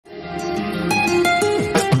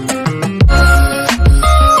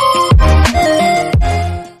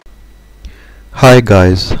Hi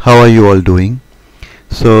guys, how are you all doing?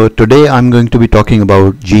 So today I'm going to be talking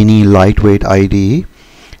about Geany lightweight IDE,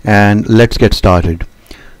 and let's get started.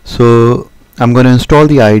 So I'm going to install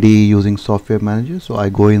the IDE using Software Manager. So I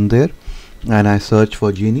go in there and I search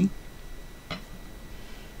for Geany,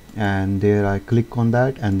 and there I click on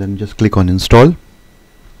that and then just click on install.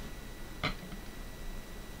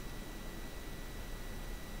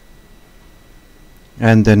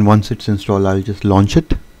 And then once it's installed, I'll just launch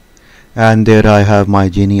it. And there I have my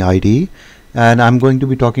Geany IDE, and I'm going to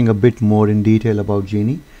be talking a bit more in detail about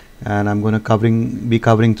Geany, and I'm going to be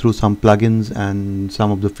covering through some plugins and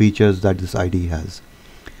some of the features that this IDE has.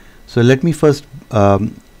 So let me first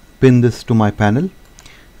pin this to my panel,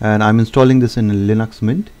 and I'm installing this in Linux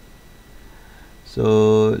Mint.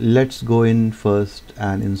 So let's go in first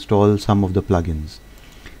and install some of the plugins.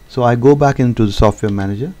 So I go back into the Software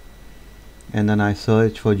Manager, and then I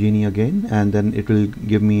search for Geany again, and then it will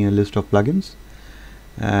give me a list of plugins,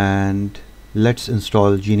 and let's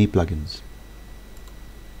install Geany plugins.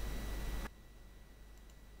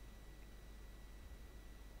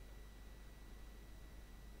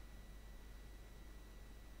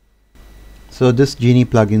 So this Geany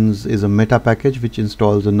plugins is a meta package which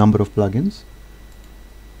installs a number of plugins.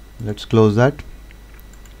 Let's close that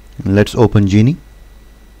and let's open Geany.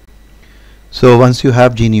 So once you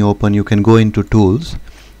have Geany open, you can go into Tools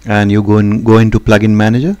and you go into Plugin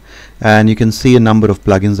Manager, and you can see a number of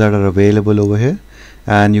plugins that are available over here,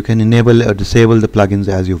 and you can enable or disable the plugins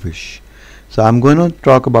as you wish. So I'm going to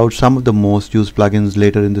talk about some of the most used plugins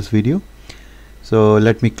later in this video. So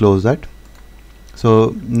let me close that.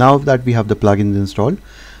 So now that we have the plugins installed,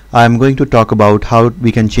 I'm going to talk about how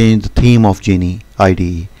we can change the theme of Geany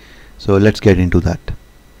IDE. So let's get into that.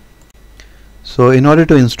 So in order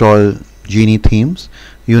to install Geany themes,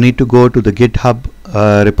 you need to go to the GitHub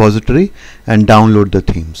repository and download the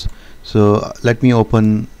themes. So let me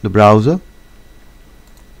open the browser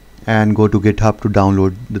and go to GitHub to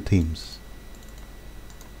download the themes.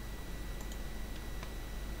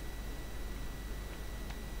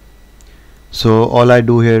 So all I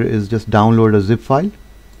do here is just download a zip file,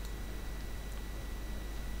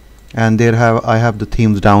 and there I have the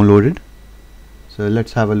themes downloaded. So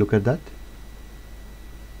let's have a look at that.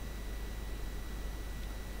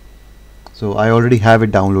 So I already have it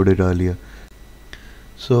downloaded earlier.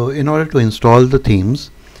 So in order to install the themes,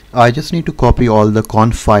 I just need to copy all the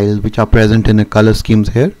conf files which are present in the color schemes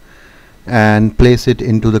here and place it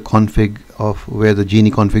into the config of where the Geany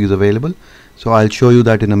config is available. So I'll show you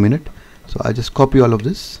that in a minute. So I just copy all of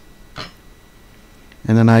this,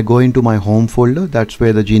 and then I go into my home folder. That's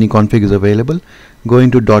where the Geany config is available. Go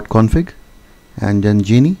into .config and then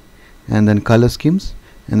Geany and then color schemes,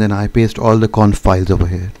 and then I paste all the conf files over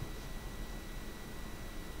here,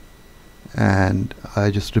 and I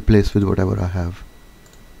just replace with whatever I have,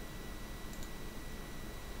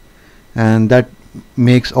 and that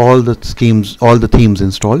makes all the themes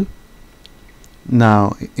installed.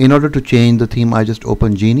 Now in order to change the theme, I just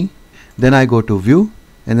open Geany, then I go to view,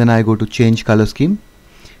 and then I go to change color scheme,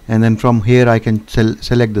 and then from here I can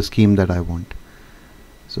select the scheme that I want.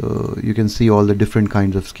 So you can see all the different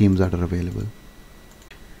kinds of schemes that are available.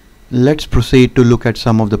 Let's proceed to look at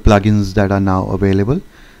some of the plugins that are now available.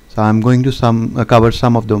 So I'm going to cover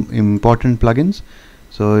some of the important plugins.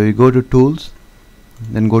 So you go to Tools,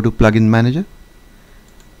 then go to Plugin Manager,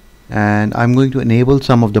 and I'm going to enable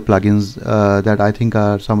some of the plugins that I think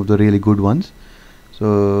are some of the really good ones.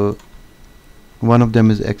 So one of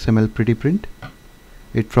them is XML Pretty Print.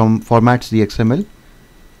 It formats the XML.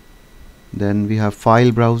 Then we have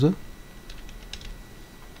File Browser.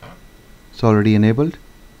 It's already enabled.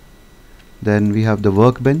 Then we have the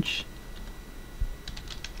Workbench.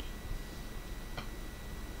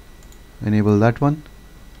 Enable that one.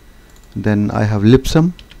 Then I have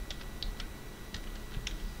Lipsum.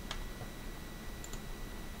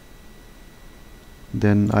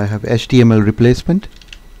 Then I have HTML replacement.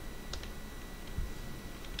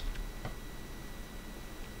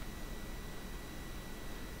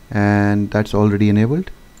 And that's already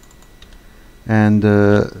enabled. And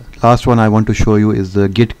the last one I want to show you is the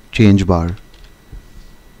Git change bar.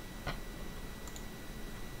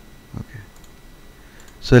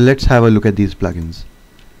 So let's have a look at these plugins.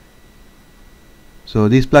 So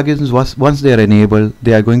these plugins, once they are enabled,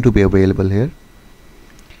 they are going to be available here.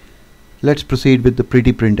 Let's proceed with the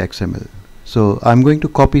Pretty Print XML. So I'm going to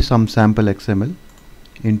copy some sample XML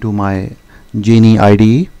into my Geany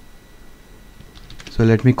IDE. So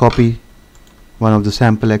let me copy one of the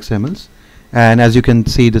sample XMLs, and as you can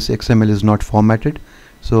see, this XML is not formatted.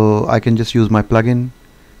 So I can just use my plugin,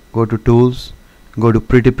 go to Tools, go to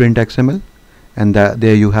Pretty Print XML, and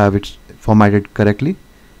there you have it formatted correctly.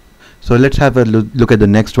 So let's have a look at the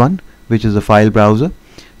next one, which is the file browser.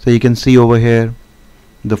 So you can see over here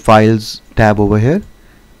the files tab over here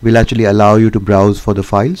will actually allow you to browse for the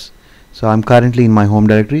files. So I'm currently in my home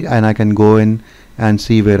directory and I can go in and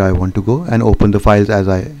see where I want to go and open the files as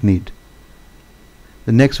I need.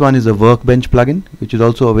 The next one is a workbench plugin, which is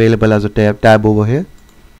also available as a tab over here.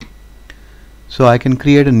 So I can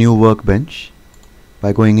create a new workbench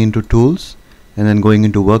by going into tools and then going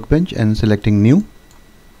into workbench and selecting new,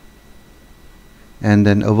 and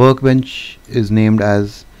then a workbench is named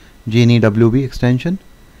as Geany WB extension.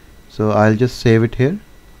 So I'll just save it here,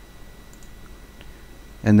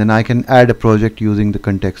 and then I can add a project using the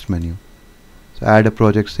context menu. So add a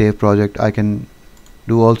project, save project, I can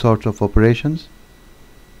do all sorts of operations,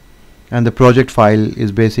 and the project file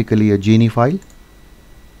is basically a Geany file,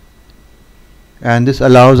 and this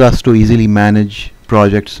allows us to easily manage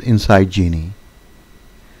projects inside Geany.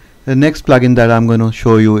 The next plugin that I'm going to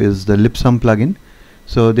show you is the lipsum plugin.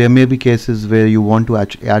 So there may be cases where you want to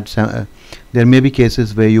add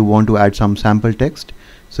some sample text.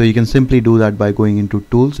 So you can simply do that by going into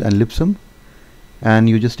tools and lipsum, and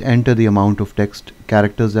you just enter the amount of text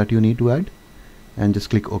characters that you need to add and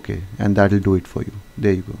just click OK, and that will do it for you.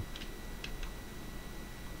 There you go.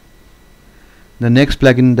 The next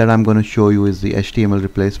plugin that I'm going to show you is the HTML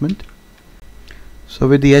replacement. So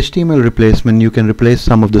with the HTML replacement, you can replace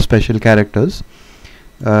some of the special characters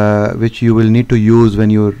which you will need to use when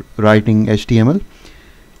you're writing HTML.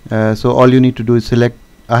 So all you need to do is select,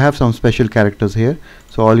 I have some special characters here,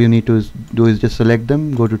 so all you need to do is just select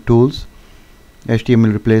them, go to tools,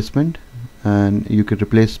 HTML replacement, and you could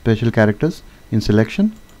replace special characters in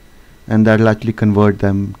selection, and that will actually convert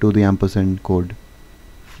them to the ampersand code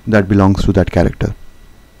that belongs to that character.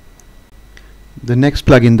 The next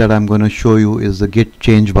plugin that I'm going to show you is the Git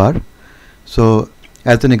change bar. So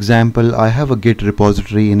as an example, I have a Git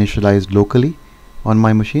repository initialized locally on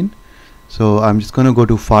my machine. So I'm just going to go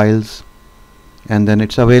to files, and then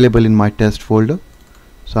it's available in my test folder.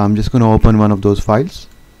 So I'm just going to open one of those files,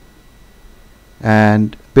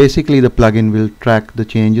 and basically the plugin will track the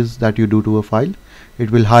changes that you do to a file. It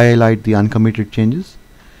will highlight the uncommitted changes.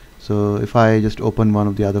 So if I just open one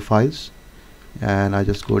of the other files and I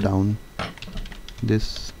just go down,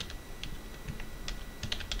 this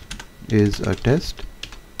is a test,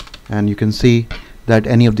 and you can see that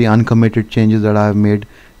any of the uncommitted changes that I have made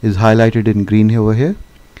is highlighted in green over here.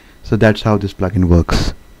 So that's how this plugin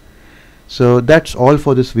works. So that's all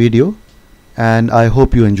for this video, and I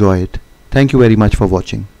hope you enjoy it. Thank you very much for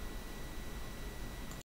watching.